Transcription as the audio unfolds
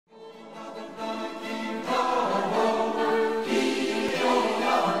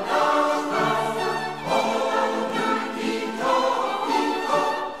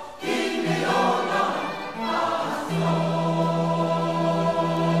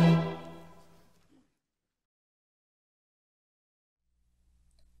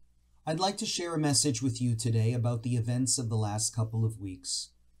I'd like to share a message with you today about the events of the last couple of weeks,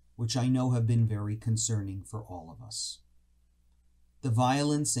 which I know have been very concerning for all of us. The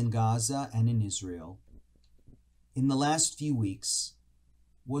violence in Gaza and in Israel in the last few weeks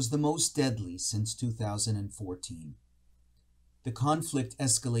was the most deadly since 2014. The conflict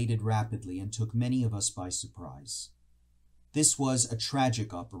escalated rapidly and took many of us by surprise. This was a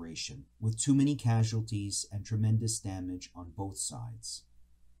tragic operation with too many casualties and tremendous damage on both sides.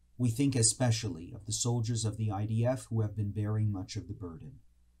 We think especially of the soldiers of the IDF who have been bearing much of the burden.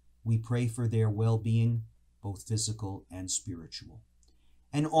 We pray for their well-being, both physical and spiritual.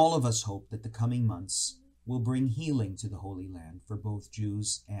 And all of us hope that the coming months will bring healing to the Holy Land for both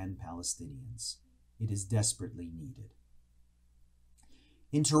Jews and Palestinians. It is desperately needed.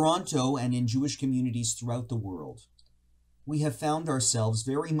 In Toronto and in Jewish communities throughout the world, we have found ourselves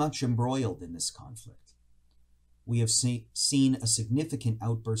very much embroiled in this conflict. We have seen a significant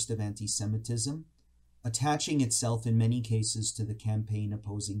outburst of anti-Semitism, attaching itself in many cases to the campaign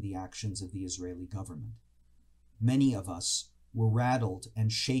opposing the actions of the Israeli government. Many of us were rattled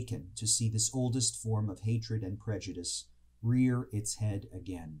and shaken to see this oldest form of hatred and prejudice rear its head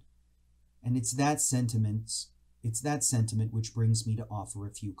again. And it's that sentiment which brings me to offer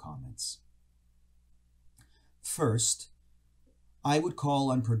a few comments. First, I would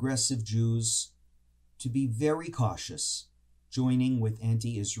call on progressive Jews to be very cautious joining with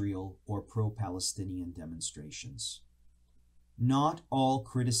anti-Israel or pro-Palestinian demonstrations. Not all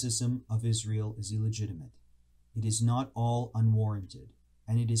criticism of Israel is illegitimate. It is not all unwarranted,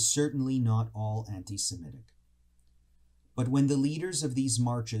 and it is certainly not all anti-Semitic. But when the leaders of these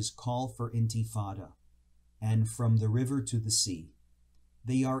marches call for intifada, and from the river to the sea,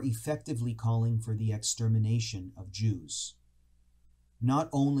 they are effectively calling for the extermination of Jews. Not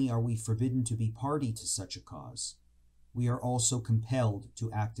only are we forbidden to be party to such a cause, we are also compelled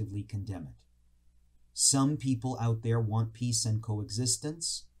to actively condemn it. Some people out there want peace and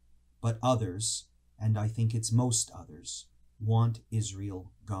coexistence, but others, and I think it's most others, want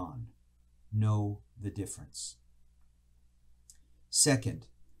Israel gone. Know the difference. Second,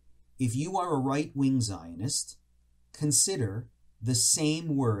 if you are a right-wing Zionist, consider the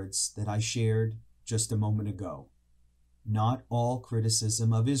same words that I shared just a moment ago. Not all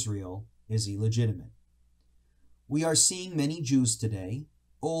criticism of Israel is illegitimate. We are seeing many Jews today,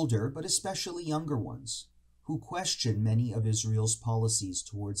 older but especially younger ones, who question many of Israel's policies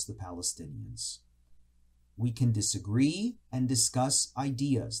towards the Palestinians. We can disagree and discuss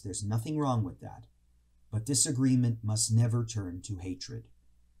ideas. There's nothing wrong with that. But disagreement must never turn to hatred.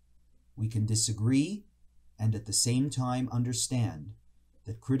 We can disagree and at the same time understand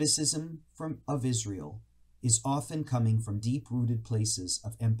that criticism of Israel is often coming from deep-rooted places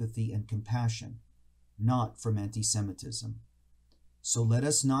of empathy and compassion, not from anti-Semitism. So let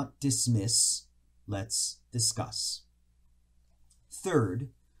us not dismiss, let's discuss. Third,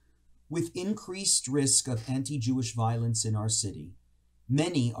 with increased risk of anti-Jewish violence in our city,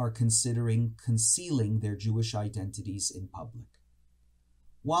 many are considering concealing their Jewish identities in public.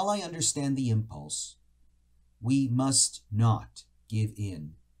 While I understand the impulse, we must not give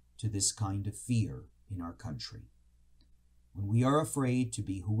in to this kind of fear in our country. When we are afraid to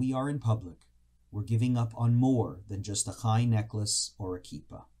be who we are in public, we're giving up on more than just a chai necklace or a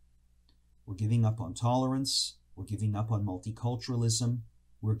kippah. We're giving up on tolerance, we're giving up on multiculturalism,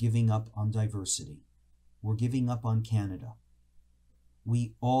 we're giving up on diversity, we're giving up on Canada.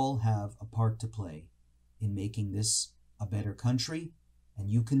 We all have a part to play in making this a better country, and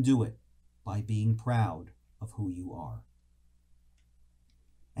you can do it by being proud of who you are.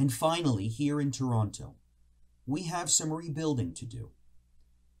 And finally, here in Toronto, we have some rebuilding to do.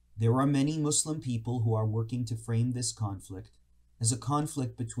 There are many Muslim people who are working to frame this conflict as a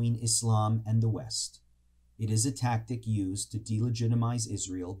conflict between Islam and the West. It is a tactic used to delegitimize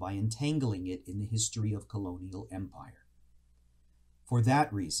Israel by entangling it in the history of colonial empire. For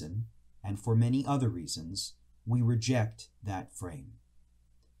that reason, and for many other reasons, we reject that frame.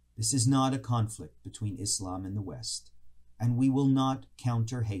 This is not a conflict between Islam and the West, and we will not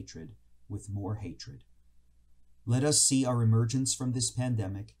counter hatred with more hatred. Let us see our emergence from this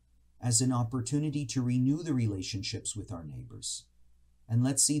pandemic as an opportunity to renew the relationships with our neighbors. And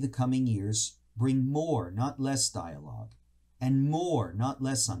let's see the coming years bring more, not less dialogue, and more, not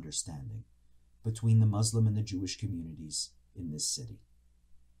less understanding between the Muslim and the Jewish communities in this city.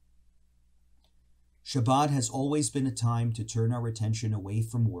 Shabbat has always been a time to turn our attention away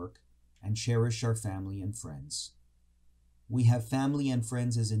from work and cherish our family and friends. We have family and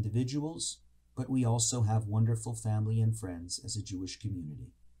friends as individuals, but we also have wonderful family and friends as a Jewish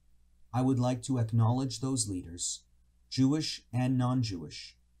community. I would like to acknowledge those leaders, Jewish and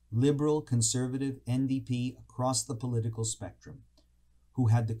non-Jewish, liberal, conservative, NDP, across the political spectrum, who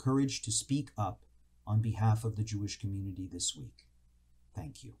had the courage to speak up on behalf of the Jewish community this week.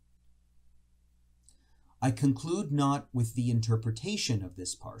 Thank you. I conclude not with the interpretation of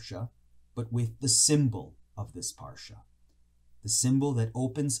this parsha, but with the symbol of this parsha, the symbol that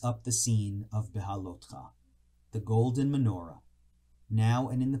opens up the scene of Beha'alotĥa, the golden menorah, now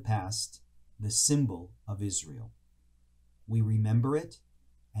and in the past, the symbol of Israel. We remember it,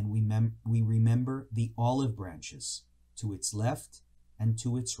 and we remember the olive branches to its left and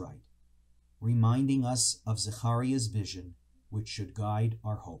to its right, reminding us of Zechariah's vision, which should guide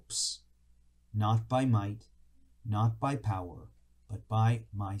our hopes. Not by might, not by power, but by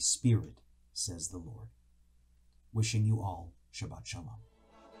my Spirit, says the Lord. Wishing you all Shabbat Shalom.